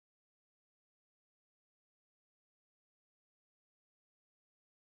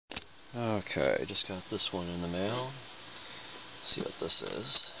Okay, just got this one in the mail. Let's see what this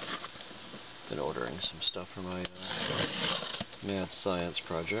is. Been ordering some stuff for my mad science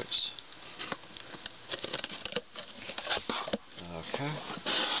projects. Okay.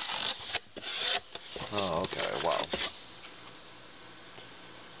 Oh, okay, wow.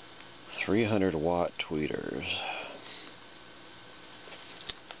 300 watt tweeters.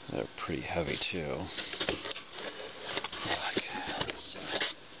 They're pretty heavy too.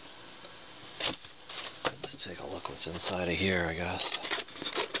 Let's take a look what's inside of here, I guess.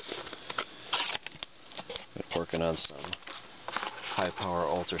 Been working on some high power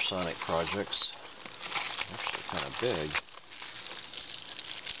ultrasonic projects. Actually kind of big.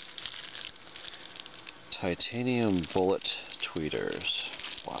 Titanium bullet tweeters.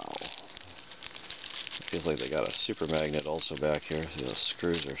 Wow. It feels like they got a super magnet also back here. See, those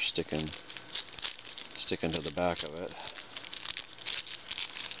screws are sticking to the back of it.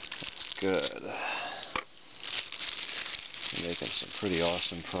 That's good. They're making some pretty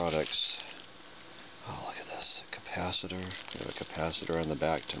awesome products. Oh, look at this. A capacitor. We have a capacitor on the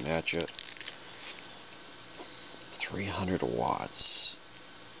back to match it. 300 watts.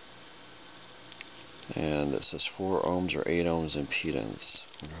 And it says 4 ohms or 8 ohms impedance.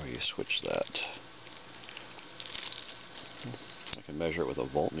 I wonder how you switch that. I can measure it with a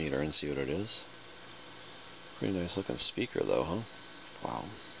voltmeter and see what it is. Pretty nice looking speaker though, huh? Wow.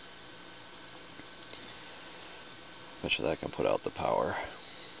 Bet you that can put out the power.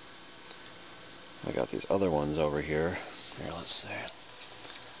 I got these other ones over here. Here, let's see.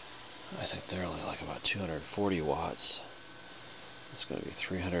 I think they're only like about 240 watts. It's going to be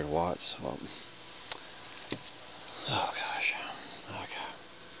 300 watts. Well, oh gosh. Okay.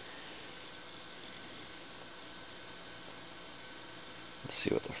 Let's see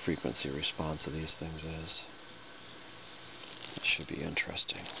what the frequency response of these things is. It should be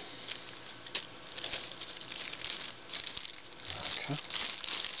interesting. Okay.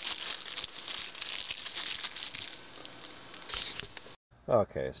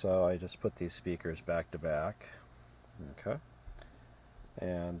 Okay, so I just put these speakers back to back. Okay.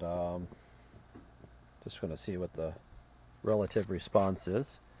 And just going to see what the relative response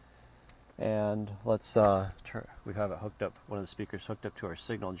is. And let's we have it hooked up, one of the speakers hooked up to our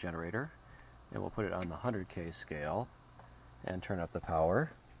signal generator, and we'll put it on the 100K scale and turn up the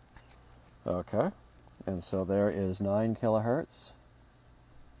power. Okay, and so there is 9 kilohertz,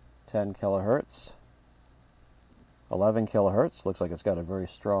 10 kilohertz, 11 kilohertz, looks like it's got a very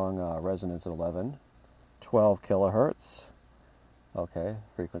strong resonance at 11, 12 kilohertz, okay,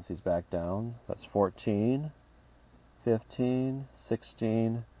 frequency's back down, that's 14, 15,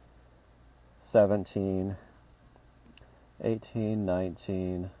 16, 17, 18,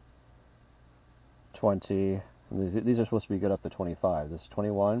 19, 20, and these are supposed to be good up to 25. This is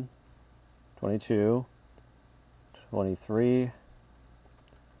 21, 22, 23,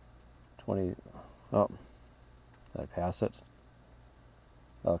 20, oh, did I pass it?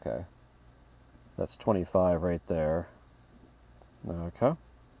 Okay, that's 25 right there. Okay,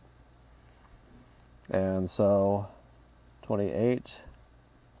 and so 28,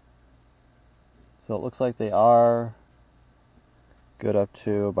 so it looks like they are good up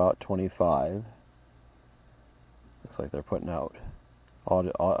to about 25. Looks like they're putting out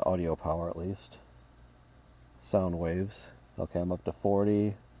audio power at least. Sound waves. Okay, I'm up to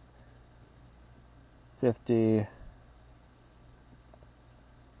 40, 50,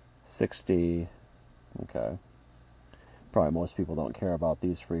 60. Okay. Probably most people don't care about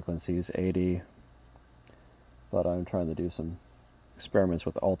these frequencies, 80. But I'm trying to do some experiments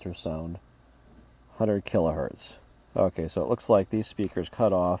with ultrasound. 100 kilohertz. Okay, so it looks like these speakers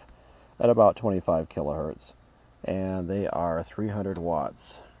cut off at about 25 kilohertz. And they are 300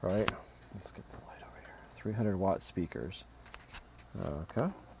 watts, right? Let's get the light over here. 300 watt speakers. Okay.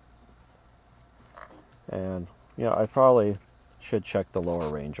 And, you know, I probably should check the lower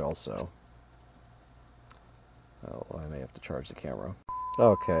range also. Oh, I may have to charge the camera.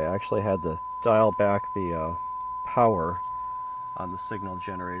 Okay, I actually had to dial back the power on the signal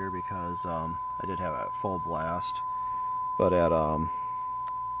generator because I did have it at full blast. But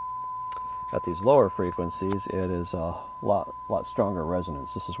at these lower frequencies, it is a lot stronger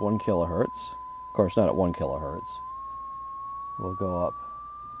resonance. This is 1 kilohertz. Of course, not at 1 kilohertz. We'll go up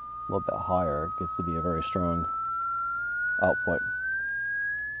a little bit higher. It gets to be a very strong output.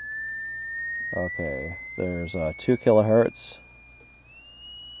 Okay, there's 2 kilohertz.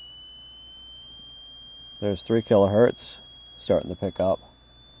 There's 3 kilohertz, starting to pick up.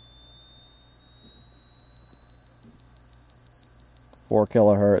 4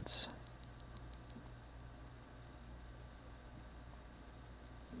 kilohertz.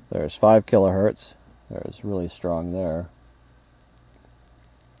 There's 5 kilohertz. There's really strong there.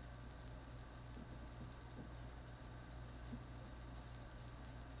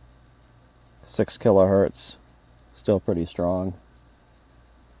 6 kilohertz, still pretty strong.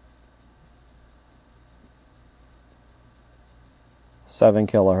 7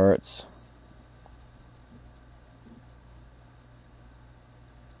 kilohertz.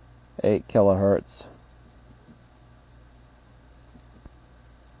 8 kilohertz.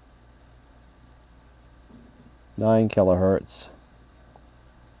 9 kilohertz.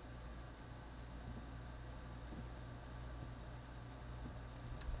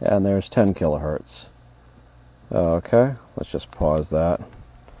 10 kilohertz. Okay, let's just pause that.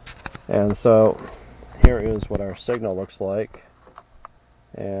 And so here is what our signal looks like.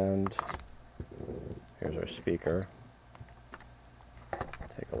 And here's our speaker.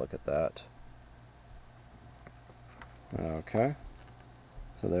 Take a look at that. Okay,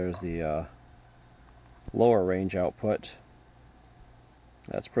 so there's the lower range output.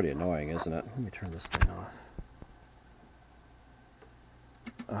 That's pretty annoying, isn't it? Let me turn this thing off.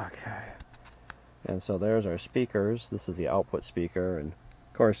 Okay, and so there's our speakers. This is the output speaker, and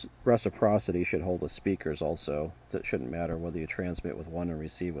of course reciprocity should hold with speakers also. It shouldn't matter whether you transmit with one and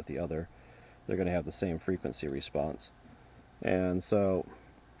receive with the other. They're going to have the same frequency response. And so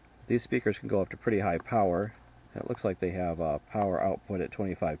these speakers can go up to pretty high power. It looks like they have a power output at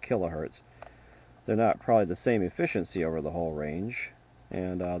 25 kilohertz. They're not probably the same efficiency over the whole range,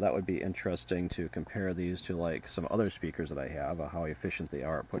 and that would be interesting to compare these to like some other speakers that I have, how efficient they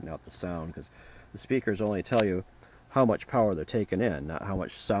are at putting out the sound, because the speakers only tell you how much power they're taking in, not how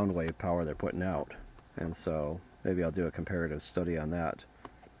much sound wave power they're putting out. And so maybe I'll do a comparative study on that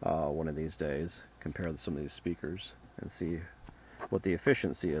one of these days, compare some of these speakers and see what the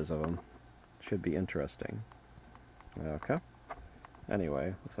efficiency is of them. Should be interesting. Okay.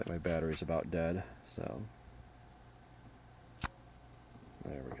 Anyway, looks like my battery's about dead, so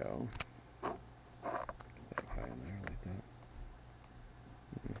there we go. Get that high in there like that.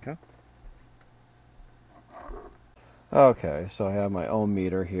 Okay. Okay, so I have my ohm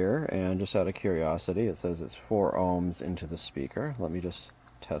meter here, and just out of curiosity, it says it's 4 ohms into the speaker. Let me just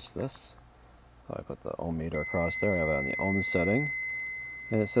test this. So I put the ohm meter across there. I have it on the ohm setting,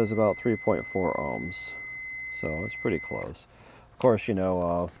 and it says about 3.4 ohms. So it's pretty close. Of course, you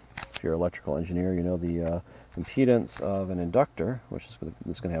know, if you're an electrical engineer, you know the impedance of an inductor, which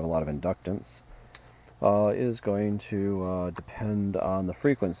is going to have a lot of inductance, is going to depend on the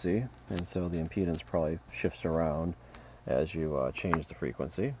frequency, and so the impedance probably shifts around as you change the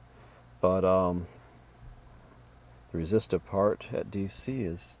frequency. But the resistive part at DC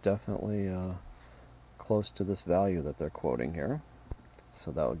is definitely close to this value that they're quoting here. So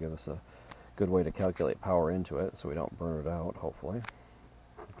that will give us a good way to calculate power into it so we don't burn it out, hopefully.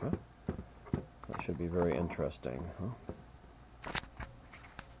 Okay. That should be very interesting, huh?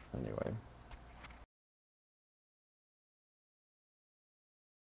 Anyway.